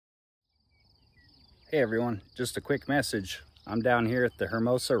Hey everyone, just a quick message. I'm down here at the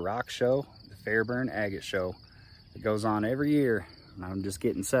Hermosa Rock Show, the Fairburn Agate Show. It goes on every year, and I'm just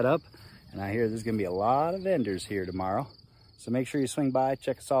getting set up, and I hear there's gonna be a lot of vendors here tomorrow. So make sure you swing by,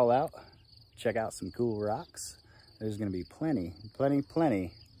 check us all out, check out some cool rocks. There's gonna be plenty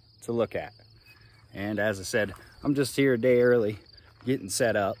to look at. And as I said, I'm just here a day early, getting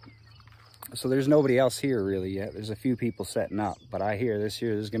set up. So there's nobody else here really yet. There's a few people setting up, but I hear this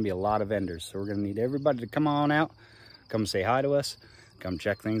year there's gonna be a lot of vendors. So we're gonna need everybody to come on out, come say hi to us, come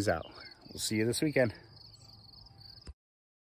check things out. We'll see you this weekend.